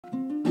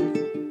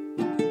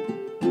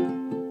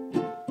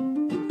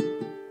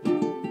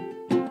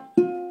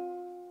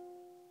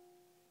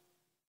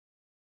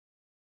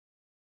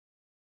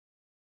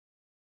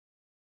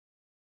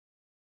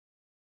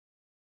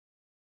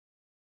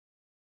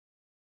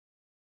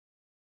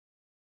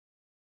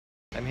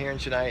I'm here in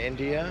Chennai,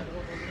 India,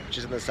 which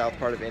is in the south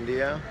part of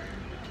India.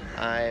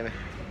 I'm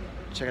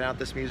checking out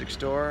this music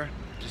store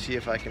to see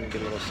if I can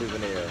get a little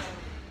souvenir.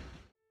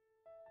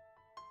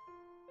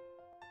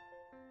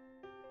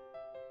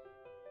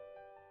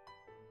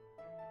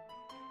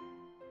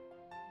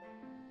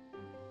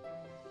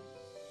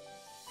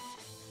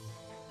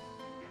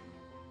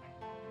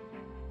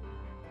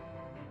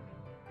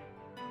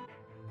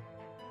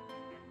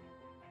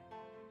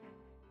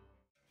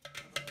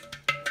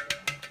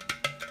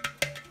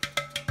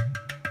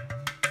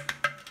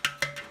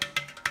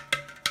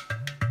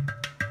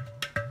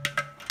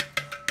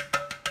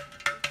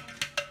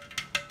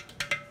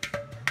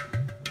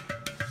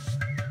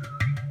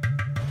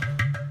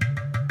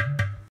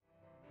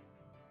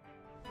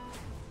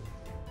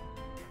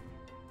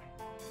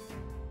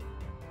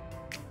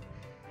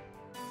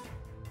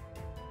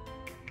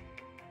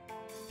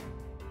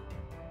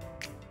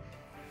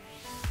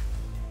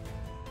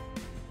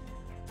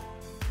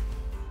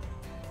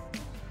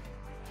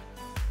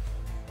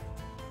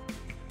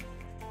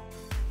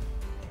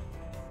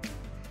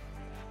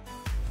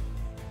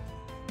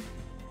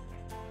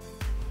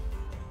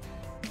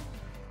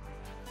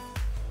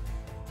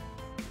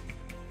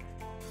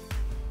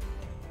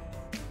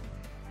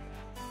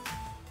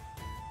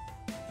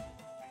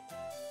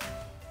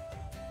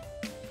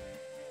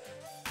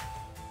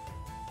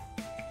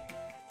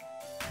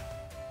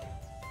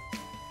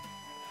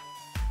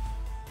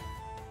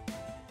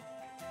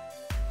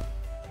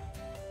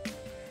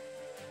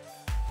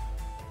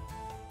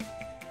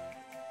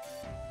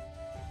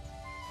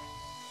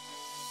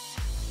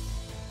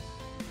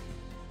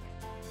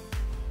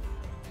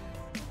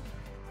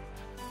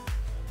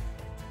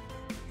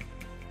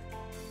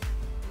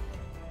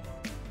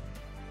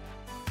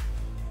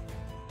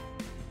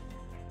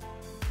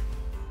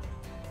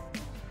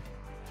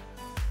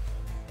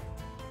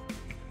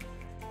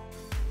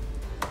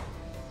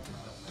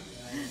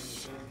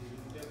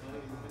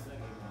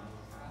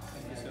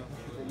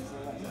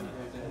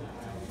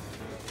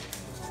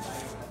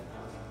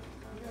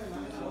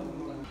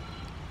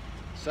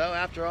 So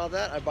after all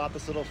that, I bought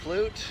this little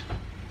flute.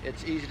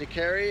 It's easy to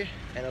carry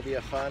and it'll be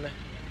a fun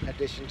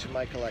addition to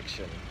my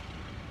collection.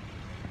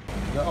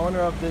 The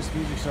owner of this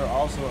music store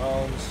also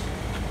owns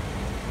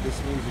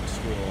this music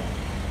school.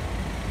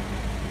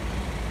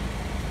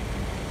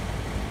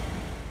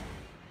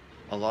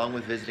 Along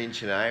with visiting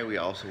Chennai, we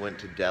also went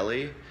to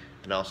Delhi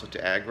and also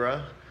to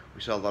Agra.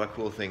 We saw a lot of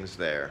cool things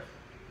there.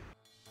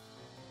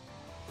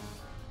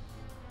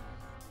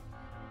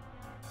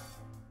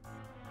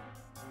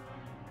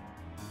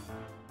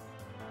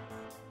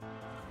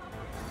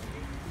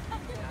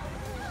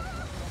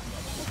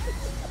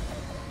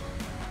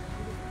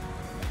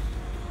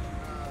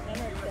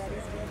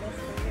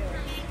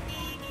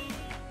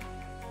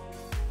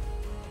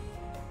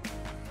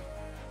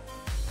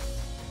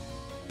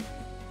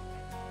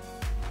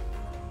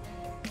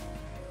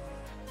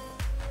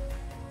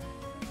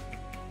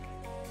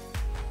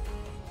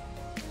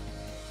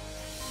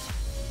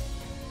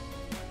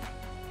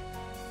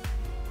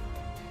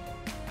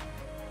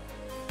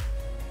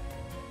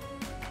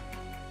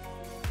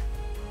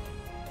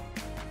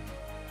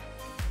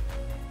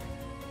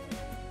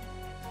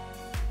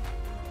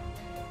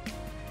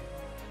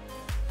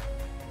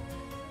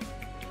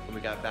 When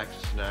we got back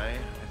to Chennai,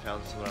 I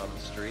found someone on the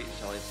street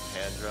selling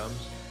some hand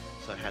drums,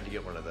 so I had to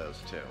get one of those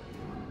too.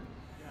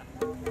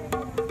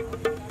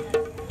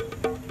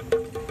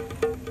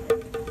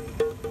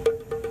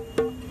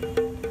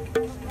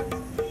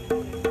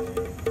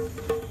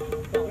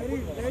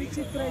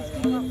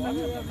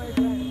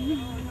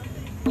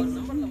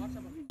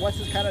 What's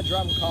this kind of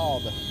drum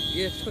called?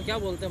 ये इसको क्या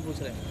बोलते हैं पूछ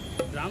रहे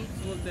हैं? Drums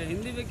बोलते हैं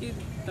हिंदी में कि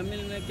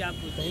तमिल में क्या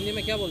पूछते हैं? हिंदी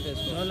में क्या बोलते हैं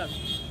इसको? ढोलक.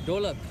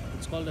 ढोलक.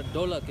 It's called a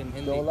ढोलक in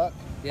Hindi. ढोलक?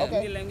 Yeah,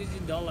 okay. Hindi language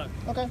is ढोलक.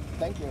 Okay,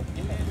 thank you.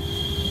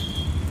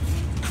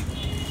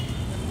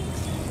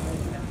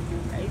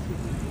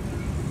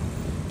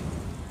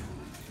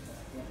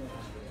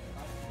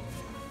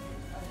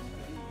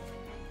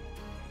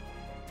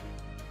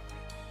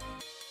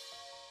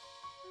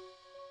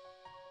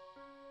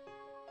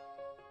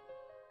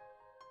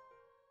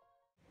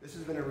 This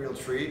has been a real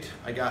treat.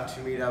 I got to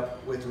meet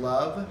up with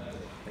Luv.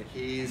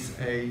 He's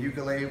a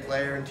ukulele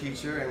player and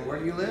teacher. And where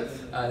do you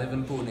live? I live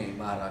in Pune,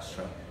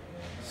 Maharashtra.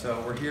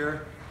 So we're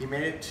here. He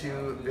made it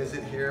to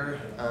visit here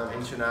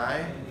in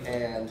Chennai,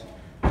 and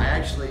I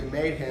actually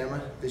made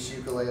him this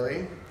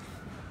ukulele,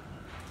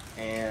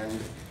 and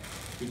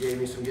he gave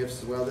me some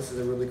gifts as well. This is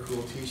a really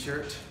cool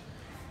T-shirt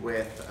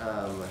with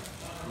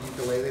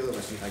ukulele. Let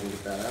me see if I can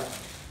get that up.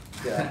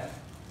 Got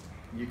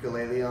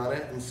ukulele on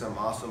it and some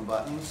awesome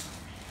buttons.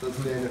 So it's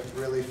been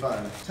really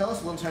fun. Tell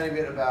us a little tiny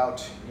bit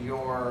about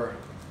your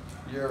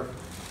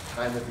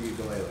time with the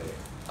ukulele.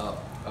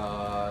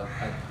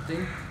 I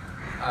think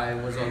I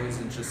was always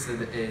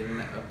interested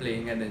in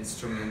playing an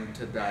instrument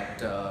that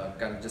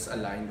kind of just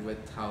aligned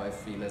with how I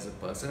feel as a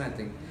person. I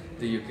think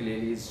the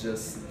ukulele is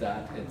just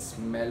that. It's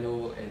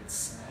mellow,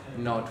 it's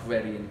not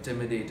very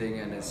intimidating,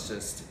 and it's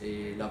just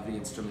a lovely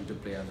instrument to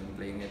play. I've been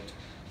playing it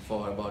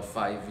for about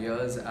 5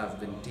 years. I've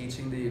been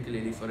teaching the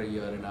ukulele for a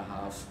year and a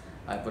half.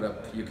 I put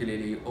up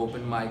ukulele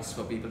open mics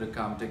for people to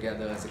come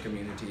together as a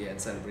community and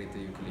celebrate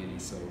the ukulele.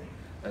 So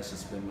that's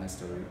just been my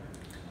story.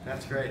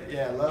 That's great.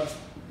 Yeah,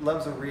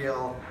 Luv's a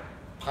real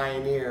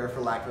pioneer,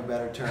 for lack of a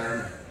better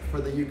term,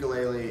 for the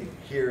ukulele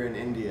here in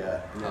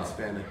India. And it's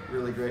been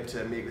really great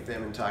to meet with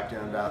him and talk to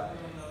him about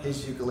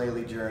his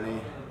ukulele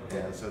journey.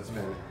 And so it's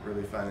been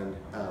really fun.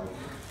 And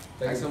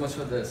Thanks so much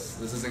for this.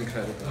 This is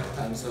incredible.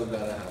 I'm so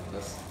glad I have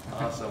this.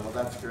 Awesome. Well,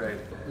 that's great.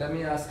 Let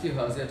me ask you,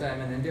 how's your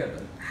time in India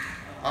been?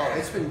 Oh,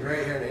 it's been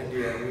great here in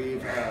India.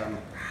 We've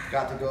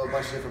got to go a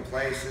bunch of different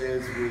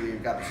places. We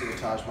got to see the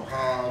Taj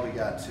Mahal. We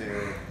got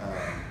to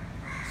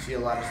see a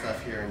lot of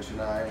stuff here in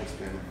Chennai. It's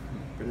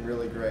been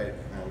really great.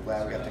 I'm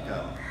glad we got to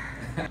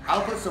come.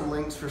 I'll put some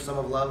links for some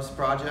of Luv's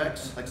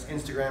projects, like his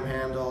Instagram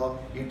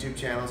handle, YouTube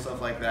channel, stuff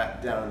like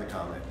that, down in the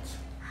comments.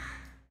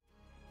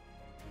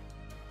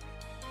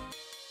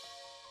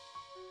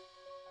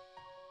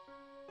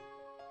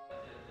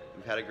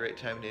 We've had a great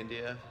time in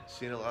India,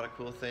 seen a lot of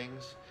cool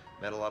things,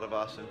 met a lot of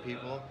awesome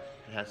people,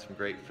 and had some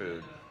great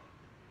food.